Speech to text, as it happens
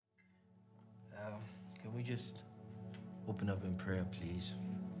we just open up in prayer, please?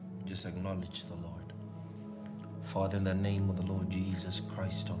 Just acknowledge the Lord. Father, in the name of the Lord Jesus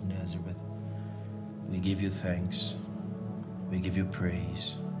Christ of Nazareth, we give you thanks. We give you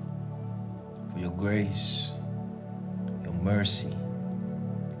praise for your grace, your mercy,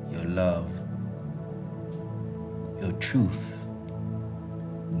 your love, your truth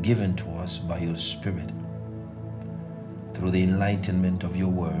given to us by your Spirit through the enlightenment of your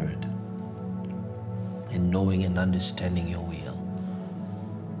word and knowing and understanding your will.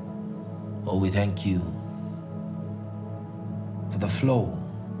 Oh, we thank you for the flow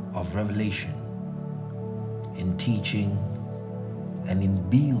of revelation in teaching and in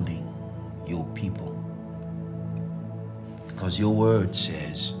building your people. Because your word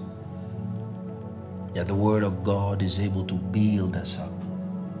says that the word of God is able to build us up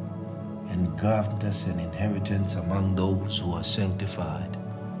and grant us an inheritance among those who are sanctified.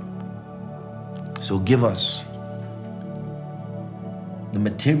 So give us the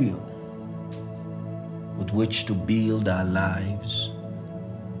material with which to build our lives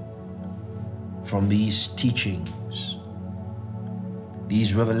from these teachings,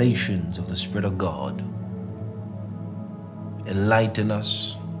 these revelations of the Spirit of God. Enlighten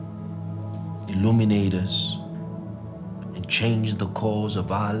us, illuminate us, and change the course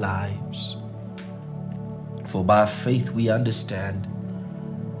of our lives. For by faith we understand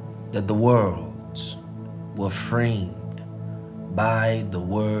that the worlds were framed by the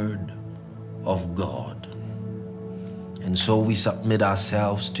word of God. And so we submit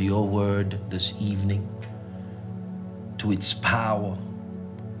ourselves to your word this evening, to its power,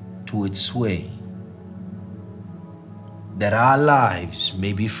 to its sway, that our lives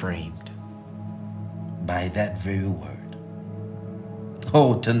may be framed by that very word.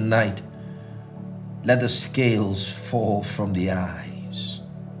 Oh, tonight, let the scales fall from the eyes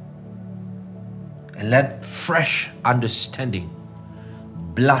and let fresh understanding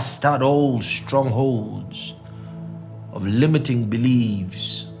blast out old strongholds of limiting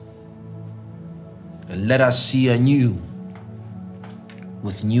beliefs, and let us see anew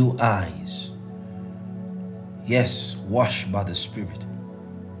with new eyes. Yes, washed by the Spirit.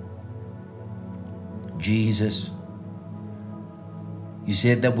 Jesus, you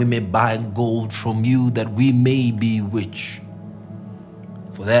said that we may buy gold from you, that we may be rich.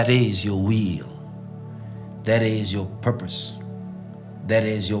 For that is your will. That is your purpose. That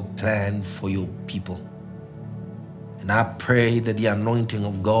is your plan for your people. And I pray that the anointing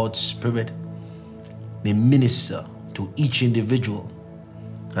of God's Spirit may minister to each individual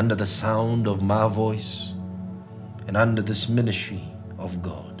under the sound of my voice and under this ministry of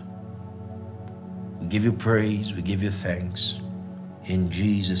God. We give you praise, we give you thanks. In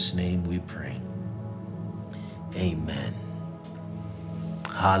Jesus' name we pray. Amen.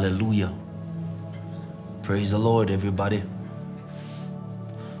 Hallelujah. Praise the Lord, everybody.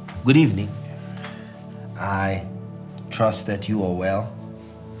 Good evening. I trust that you are well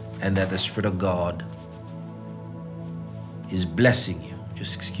and that the Spirit of God is blessing you.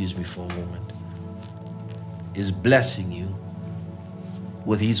 Just excuse me for a moment. Is blessing you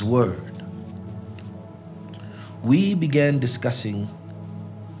with His word. We began discussing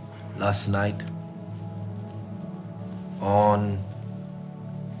last night on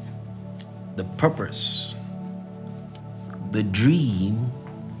the purpose, the dream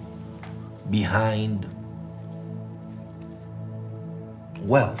behind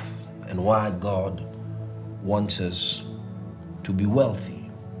wealth and why God wants us to be wealthy.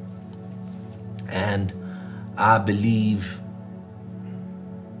 And I believe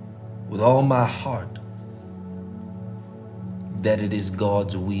with all my heart that it is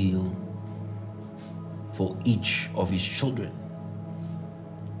God's will for each of His children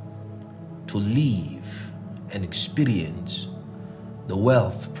to live and experience the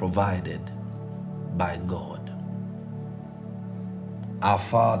wealth provided by God. Our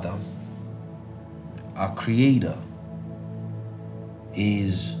Father, our Creator,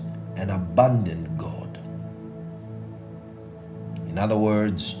 is an abundant God. In other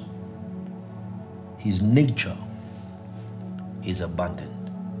words, His nature is abundant.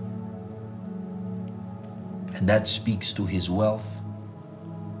 And that speaks to His wealth,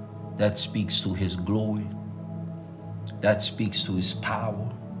 that speaks to His glory, that speaks to His power,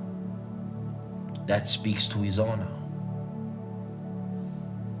 that speaks to His honor.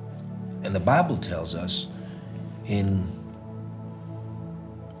 And the Bible tells us in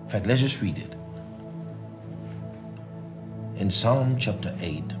fact, let's just read it. In Psalm chapter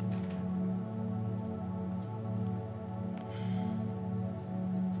 8,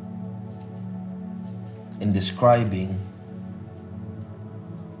 in describing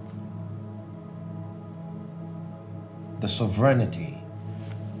the sovereignty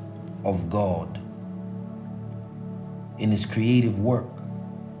of God in His creative work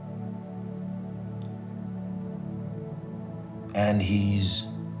and His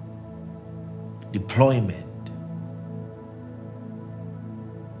deployment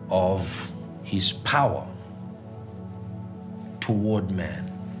of His power toward man.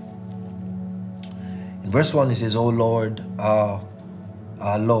 In verse 1 it says, "O Lord, our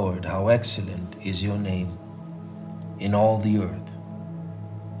Lord, how excellent is your name in all the earth,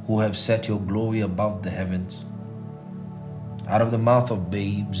 who have set your glory above the heavens. Out of the mouth of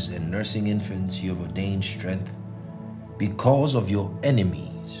babes and nursing infants you have ordained strength because of your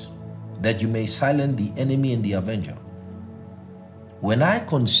enemies, that you may silence the enemy and the avenger. When I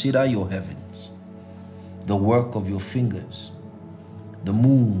consider your heavens, the work of your fingers, the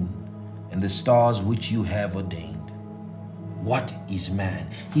moon and the stars which you have ordained, what is man?"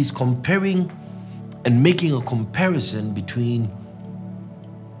 He's comparing and making a comparison between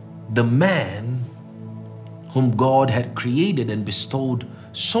the man whom God had created and bestowed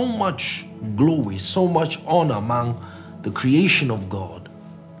so much glory, so much honor among the creation of God,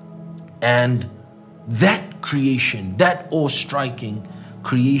 and that creation, that awe-striking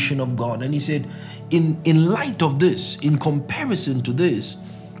creation of God. And he said, in light of this, in comparison to this,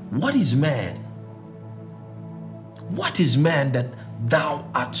 what is man? What is man that thou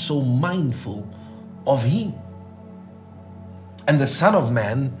art so mindful of him? And the Son of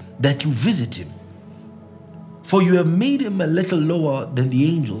Man that you visit him. For you have made him a little lower than the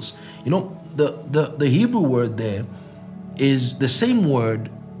angels. You know, the Hebrew word there is the same word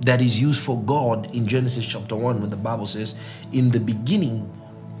that is used for God in Genesis chapter 1 when the Bible says, "In the beginning,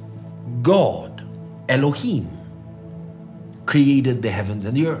 God, Elohim, created the heavens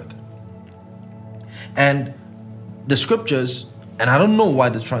and the earth." And the scriptures, and I don't know why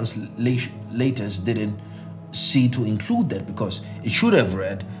the translators didn't see to include that, because it should have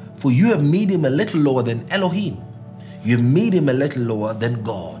read, "For you have made him a little lower than Elohim." You have made him a little lower than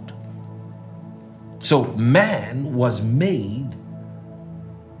God. So man was made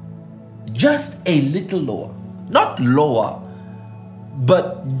just a little lower. Not lower,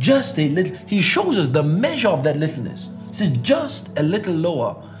 but just a little. He shows us the measure of that littleness. He says just a little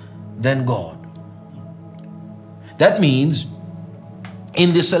lower than God. That means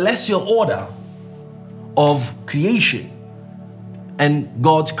in the celestial order of creation and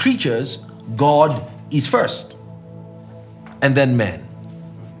God's creatures, God is first and then man.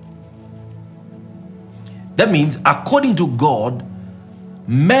 That means according to God,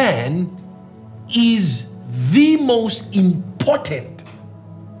 man is the most important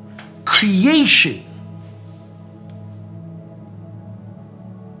creation.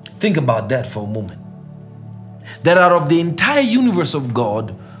 Think about that for a moment. That out of the entire universe of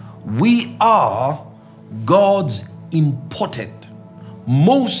God, we are God's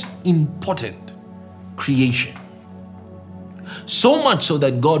most important creation. So much so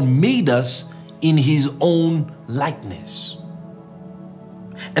that God made us in his own likeness.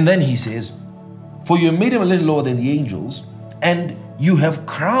 And then he says, "For you made him a little lower than the angels, and you have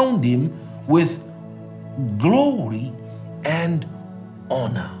crowned him with glory and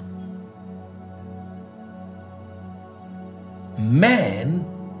honor." Man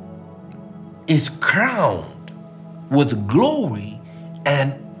is crowned with glory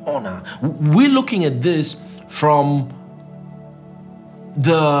and honor. We're looking at this from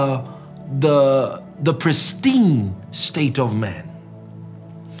the pristine state of man.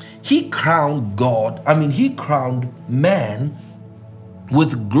 He crowned he crowned man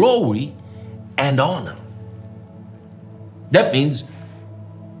with glory and honor. That means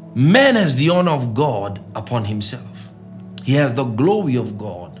man has the honor of God upon himself. He has the glory of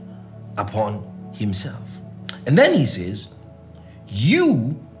God upon himself. And then he says,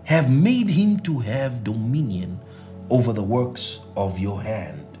 "You have made him to have dominion over the works of your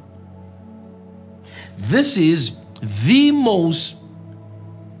hand." This is the most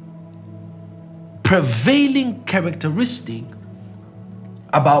prevailing characteristic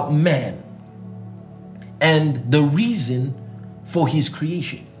about man and the reason for his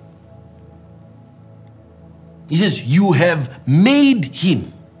creation. He says, "You have made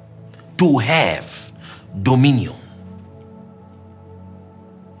him to have dominion."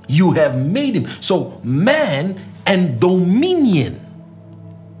 You have made him. So man and dominion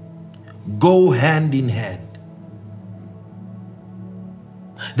go hand in hand.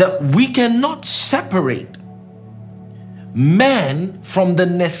 That we cannot separate man from the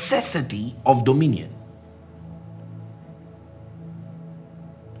necessity of dominion.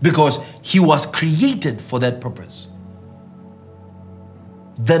 Because he was created for that purpose.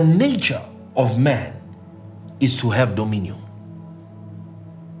 The nature of man is to have dominion.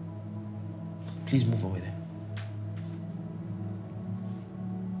 Please move away there.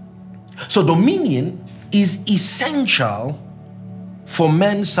 So dominion is essential for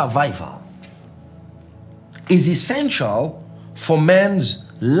man's survival. Is essential for man's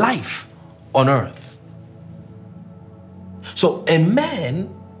life on earth. So a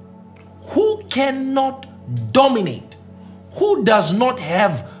man who cannot dominate, who does not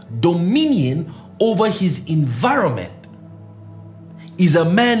have dominion over his environment, is a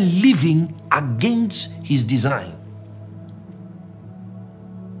man living against his design.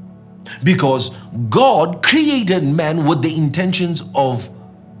 Because God created man with the intentions of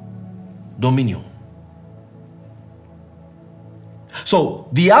dominion. So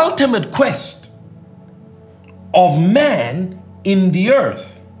the ultimate quest of man in the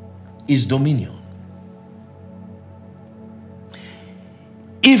earth is dominion.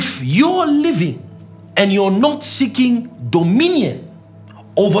 If you're living and you're not seeking dominion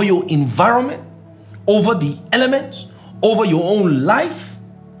over your environment, over the elements, over your own life,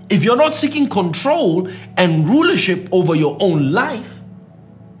 if you're not seeking control and rulership over your own life,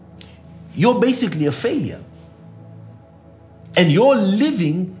 you're basically a failure. And you're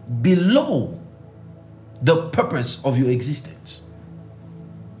living below the purpose of your existence.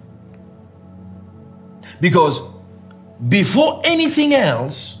 Because before anything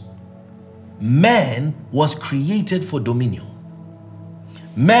else, man was created for dominion.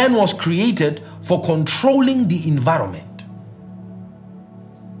 Man was created for controlling the environment.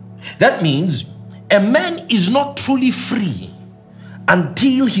 That means a man is not truly free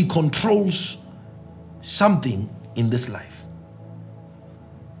until he controls something in this life.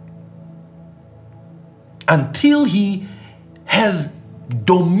 Until he has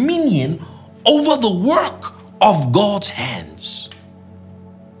dominion over the work of God's hands.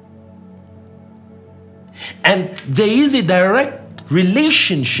 And there is a direct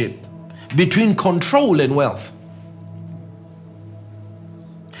relationship between control and wealth.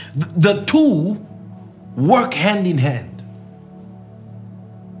 The two work hand in hand.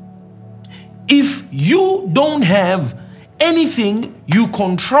 If you don't have anything you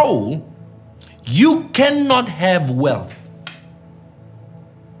control, you cannot have wealth.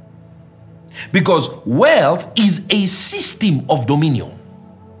 Because wealth is a system of dominion.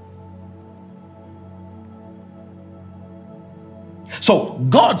 So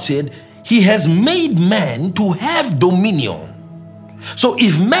God said he has made man to have dominion. So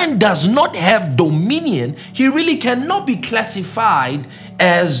if man does not have dominion, he really cannot be classified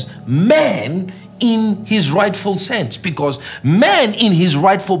as man in his rightful sense, because man in his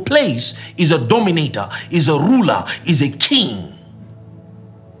rightful place is a dominator, is a ruler, is a king.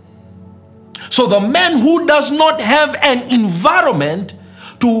 So the man who does not have an environment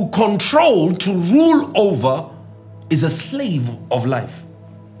to control, to rule over, is a slave of life.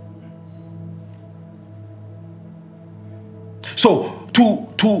 So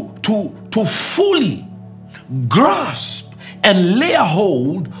to fully grasp and lay a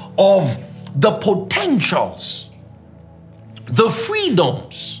hold of the potentials, the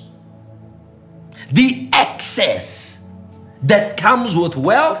freedoms, the access that comes with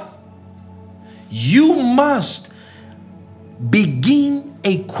wealth, you must begin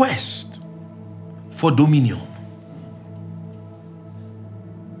a quest for dominion.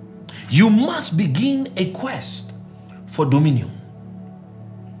 You must begin a quest for dominion.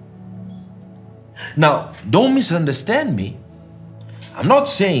 Now, don't misunderstand me. I'm not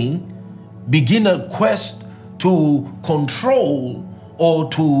saying begin a quest to control or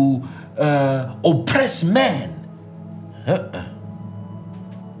to oppress man.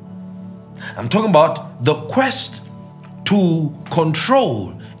 I'm talking about the quest to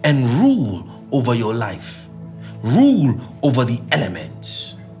control and rule over your life, rule over the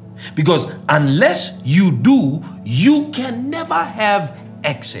elements. Because unless you do, you can never have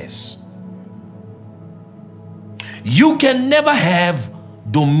access. You can never have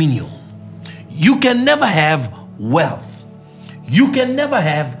dominion. You can never have wealth. You can never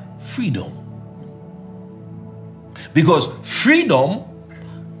have freedom. Because freedom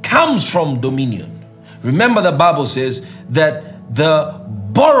comes from dominion. Remember, the Bible says that the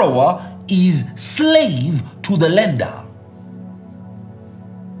borrower is slave to the lender.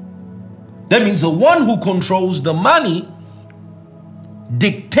 That means the one who controls the money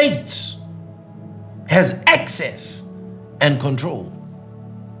dictates, has access and control.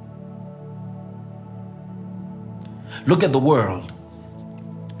 Look at the world.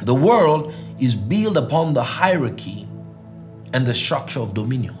 The world is built upon the hierarchy and the structure of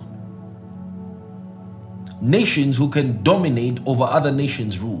dominion. Nations who can dominate over other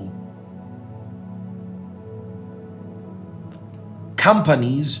nations rule.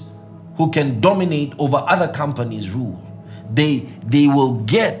 companies who can dominate over other companies rule. They will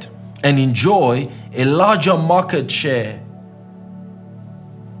get and enjoy a larger market share.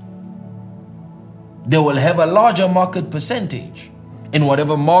 They will have a larger market percentage in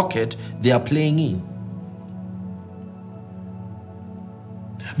whatever market they are playing in.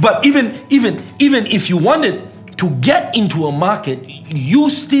 But even if you wanted to get into a market, you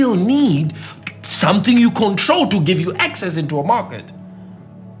still need something you control to give you access into a market.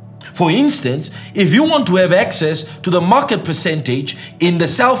 For instance, if you want to have access to the market percentage in the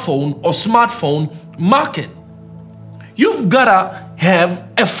cell phone or smartphone market, you've got to have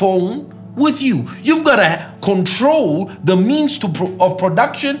a phone with you. You've got to control the means of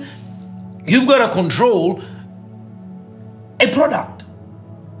production. You've got to control a product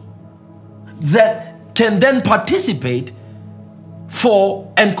that can then participate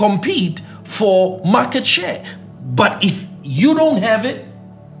for and compete for market share. But if you don't have it,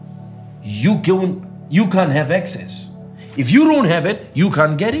 you can't have access. If you don't have it, you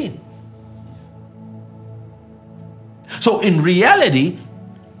can't get in. So in reality,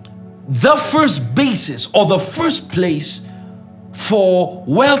 the first basis or the first place for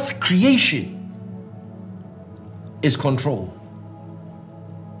wealth creation is control.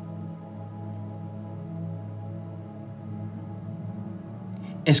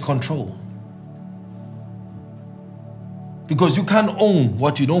 Is control. Because you can't own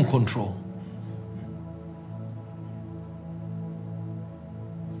what you don't control.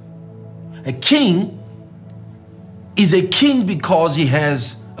 A king is a king because he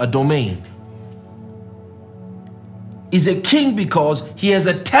has a domain. Is a king because he has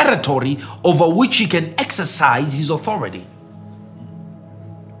a territory over which he can exercise his authority.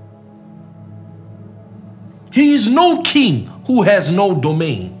 He is no king who has no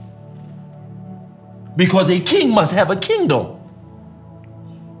domain. Because a king must have a kingdom.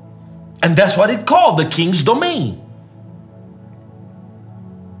 And that's what it called, the king's domain.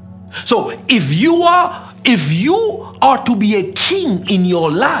 So if you are to be a king in your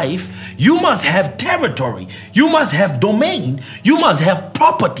life, you must have territory, you must have domain, you must have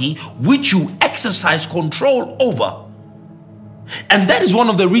property which you exercise control over. And that is one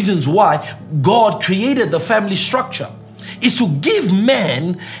of the reasons why God created the family structure, is to give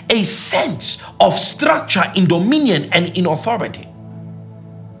man a sense of structure in dominion and in authority.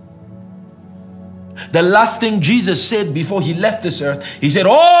 The last thing Jesus said before he left this earth, he said,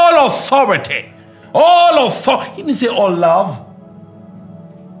 all authority, all authority. He didn't say all love.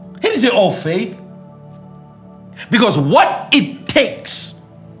 He didn't say all faith. Because what it takes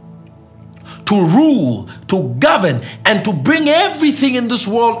to rule, to govern, and to bring everything in this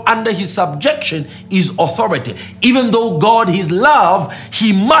world under his subjection is authority. Even though God is love,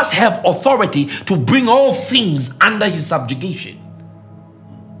 he must have authority to bring all things under his subjugation.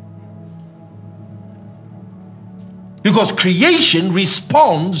 Because creation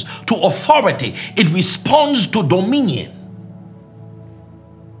responds to authority. It responds to dominion.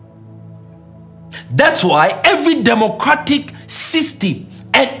 That's why every democratic system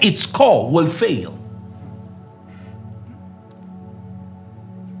at its core will fail.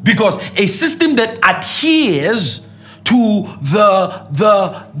 Because a system that adheres to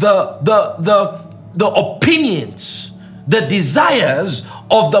the opinions, the desires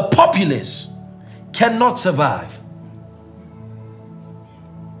of the populace cannot survive.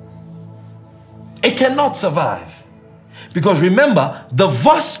 It cannot survive. Because remember, the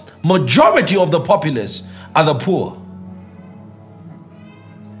vast majority of the populace are the poor.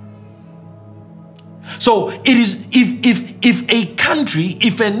 So it is, if a country,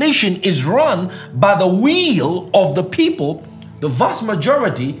 if a nation is run by the will of the people, the vast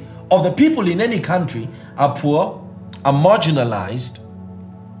majority of the people in any country are poor, are marginalized.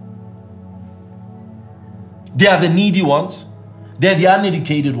 They are the needy ones. They are the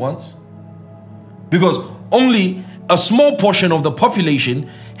uneducated ones. Because only a small portion of the population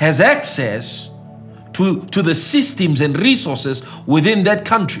has access to the systems and resources within that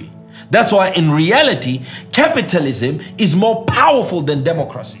country. That's why in reality, capitalism is more powerful than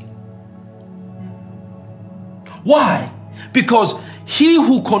democracy. Why? Because he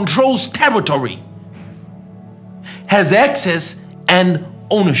who controls territory has access and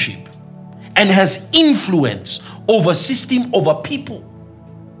ownership and has influence over system, over people.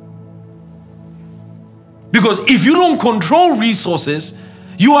 Because if you don't control resources,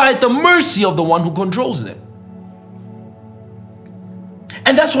 you are at the mercy of the one who controls them.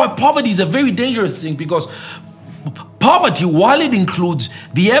 And that's why poverty is a very dangerous thing, because poverty, while it includes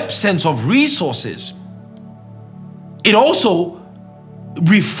the absence of resources, it also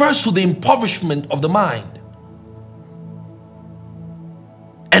refers to the impoverishment of the mind.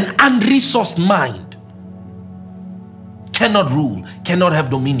 unresourced mind cannot rule, cannot have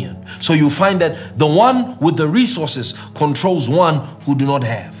dominion. So you find that the one with the resources controls one who do not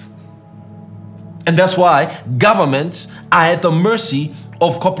have. And that's why governments are at the mercy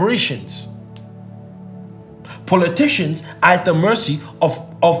of corporations. Politicians are at the mercy of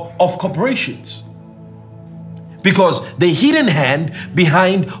corporations. Because the hidden hand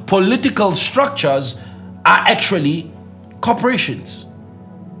behind political structures are actually corporations,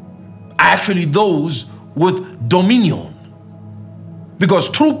 are actually those with dominion. Because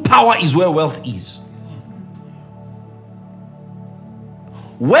true power is where wealth is.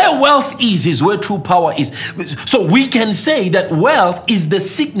 Where wealth is where true power is. So we can say that wealth is the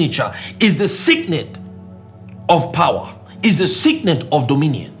signature, is the signet of power, is the signet of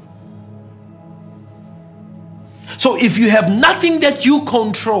dominion. So if you have nothing that you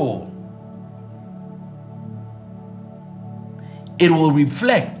control, it will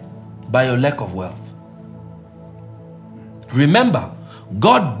reflect by your lack of wealth. Remember,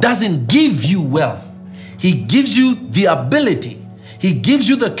 God doesn't give you wealth. He gives you the ability. He gives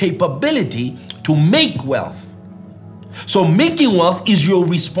you the capability to make wealth. So making wealth is your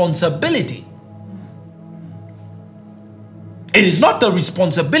responsibility. It is not the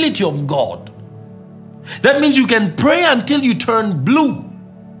responsibility of God. That means you can pray until you turn blue.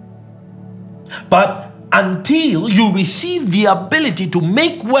 But until you receive the ability to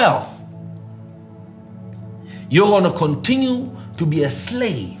make wealth, you're going to continue to be a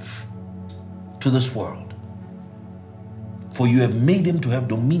slave to this world. For you have made him to have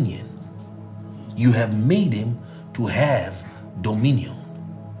dominion. You have made him to have dominion.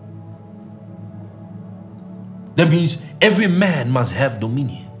 That means every man must have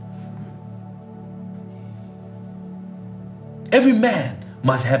dominion. Every man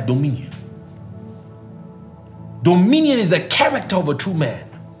must have dominion. Dominion is the character of a true man.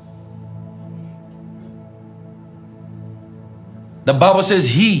 The Bible says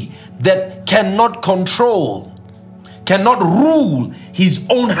he that cannot control, cannot rule his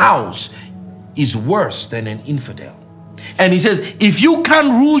own house is worse than an infidel. And he says, if you can't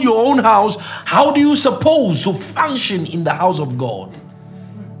rule your own house, how do you suppose to function in the house of God?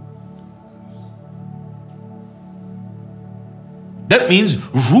 That means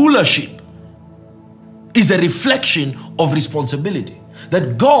rulership is a reflection of responsibility.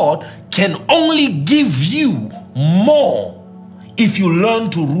 That God can only give you more if you learn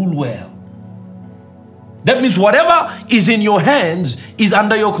to rule well. That means whatever is in your hands is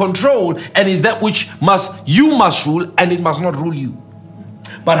under your control and is that which you must rule, and it must not rule you.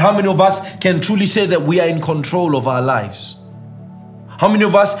 But how many of us can truly say that we are in control of our lives? How many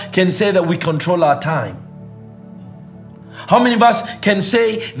of us can say that we control our time? How many of us can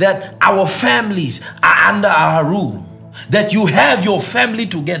say that our families are under our rule? That you have your family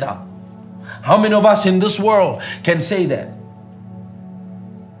together? How many of us in this world can say that?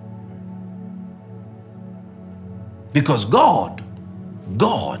 Because God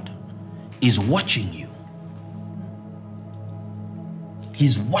is watching you.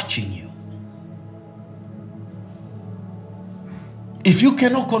 He's watching you. If you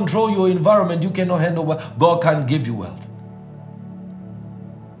cannot control your environment, you cannot handle wealth. God can't give you wealth.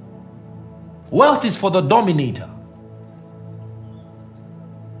 Wealth is for the dominator.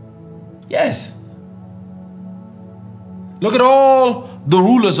 Yes. Look at all the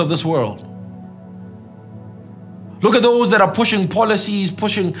rulers of this world. Look at those that are pushing policies,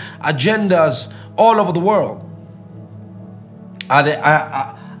 pushing agendas all over the world. Are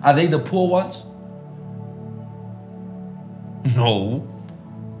they the poor ones? No.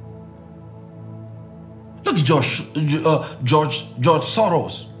 Look at George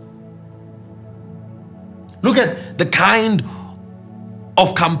Soros. Look at the kind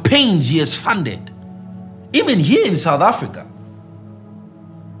of campaigns he has funded. Even here in South Africa.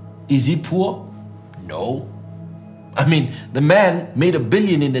 Is he poor? No. I mean, the man made $1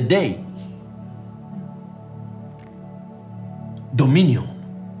 billion in a day. Dominion.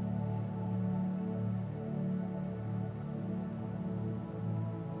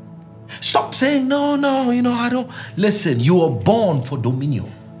 Stop saying, no, I don't. Listen, you are born for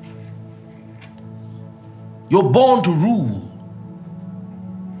dominion. You're born to rule.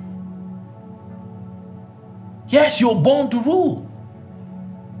 Yes, you're born to rule.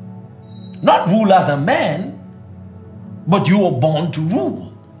 Not rule other men, but you are born to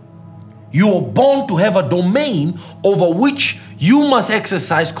rule. You are born to have a domain over which you must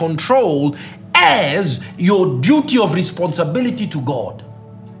exercise control as your duty of responsibility to God.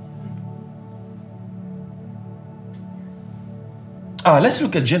 Let's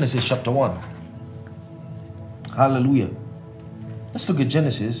look at Genesis chapter 1. Hallelujah. Let's look at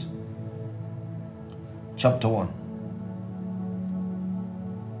Genesis chapter 1.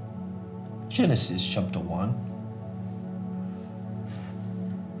 Genesis chapter 1.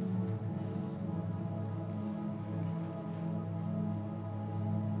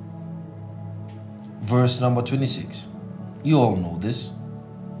 Verse number 26. You all know this.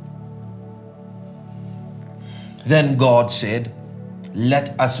 Then God said,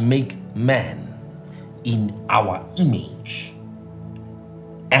 let us make man in our image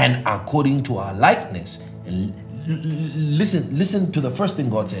and according to our likeness. And listen to the first thing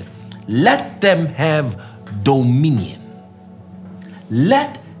God said. Let them have dominion.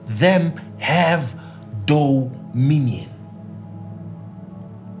 Let them have dominion.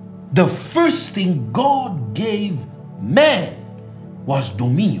 The first thing God gave man was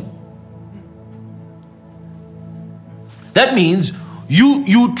dominion. That means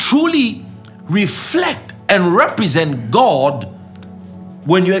you truly reflect and represent God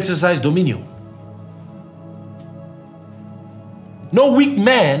when you exercise dominion. No weak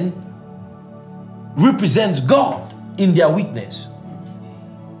man represents God in their weakness.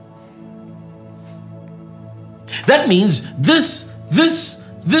 That means this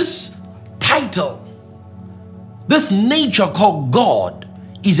title, this nature called God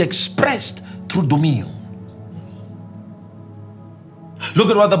is expressed through dominion.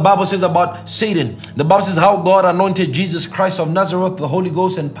 Look at what the Bible says about Satan. The Bible says how God anointed Jesus Christ of Nazareth, the Holy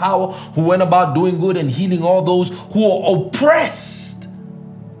Ghost and power, who went about doing good and healing all those who are oppressed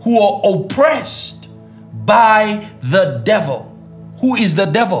by the devil. Who is the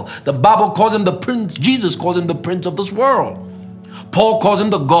devil? The Bible calls him the prince. Jesus calls him the prince of this world. Paul calls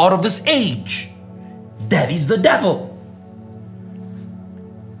him the God of this age. That is the devil.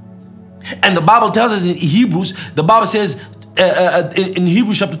 And the Bible tells us in Hebrews, the Bible says, in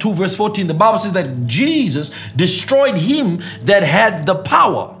Hebrews chapter 2 verse 14, the Bible says that Jesus destroyed him that had the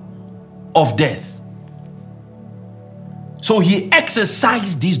power of death. So he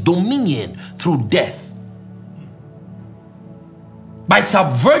exercised his dominion through death by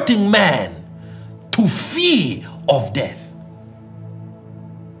subverting man to fear of death.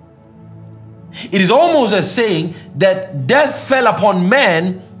 It is almost as saying that death fell upon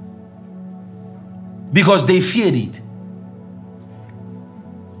man because they feared it.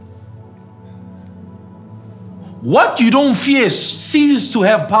 What you don't fear ceases to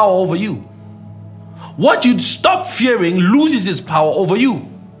have power over you. What you stop fearing loses its power over you.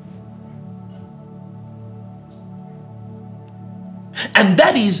 And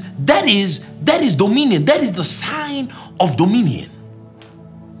that is dominion. That is the sign of dominion.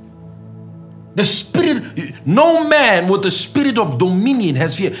 The spirit, no man with the spirit of dominion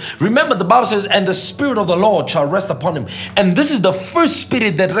has fear. Remember, the Bible says, and the Spirit of the Lord shall rest upon him. And this is the first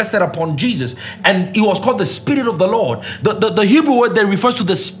spirit that rested upon Jesus. And it was called the Spirit of the Lord. The Hebrew word there refers to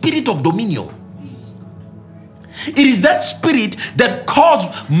the spirit of dominion. It is that spirit that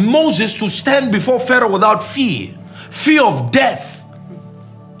caused Moses to stand before Pharaoh without fear. Fear of death.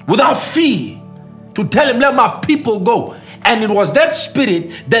 Without fear. To tell him, let my people go. And it was that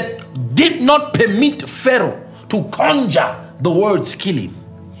spirit that did not permit Pharaoh to conjure the words kill him.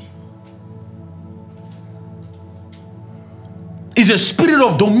 It's a spirit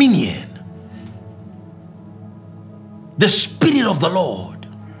of dominion. The Spirit of the Lord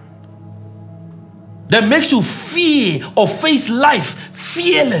that makes you fear or face life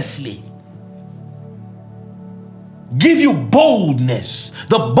fearlessly. Give you boldness,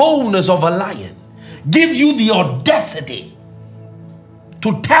 the boldness of a lion. Give you the audacity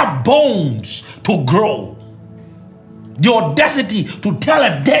to tell bones to grow. The audacity to tell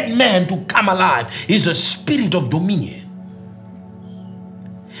a dead man to come alive is a spirit of dominion.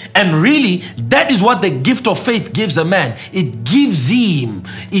 And really, that is what the gift of faith gives a man. It gives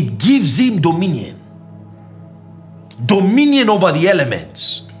him dominion. Dominion over the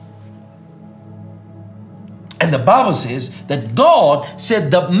elements. And the Bible says that God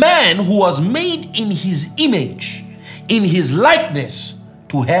said the man who was made in his image, in his likeness,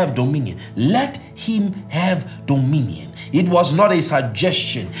 to have dominion. Let him have dominion. It was not a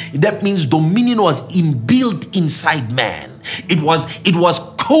suggestion. That means dominion was inbuilt inside man. It was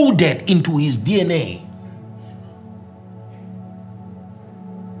coded into his DNA.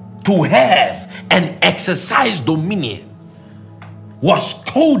 To have and exercise dominion was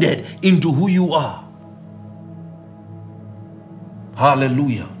coded into who you are.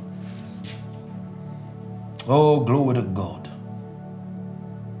 Hallelujah. Oh, glory to God.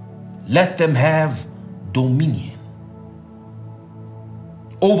 Let them have dominion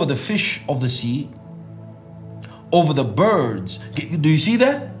over the fish of the sea, over the birds. Do you see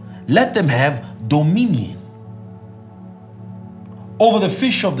that? Let them have dominion over the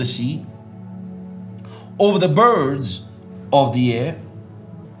fish of the sea, over the birds of the air.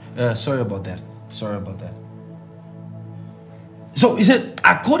 Sorry about that. So he said,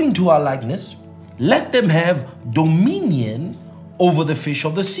 according to our likeness, let them have dominion over the fish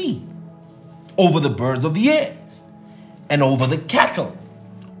of the sea, over the birds of the air, and over the cattle,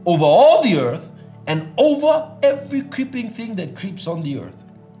 over all the earth, and over every creeping thing that creeps on the earth.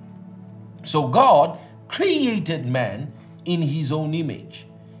 So God created man in his own image.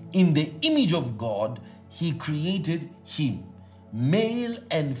 In the image of God, he created him. Male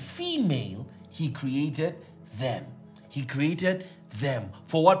and female, he created them. He created them.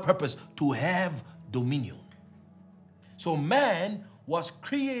 For what purpose? To have dominion. So man was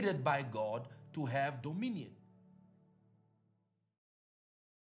created by God to have dominion.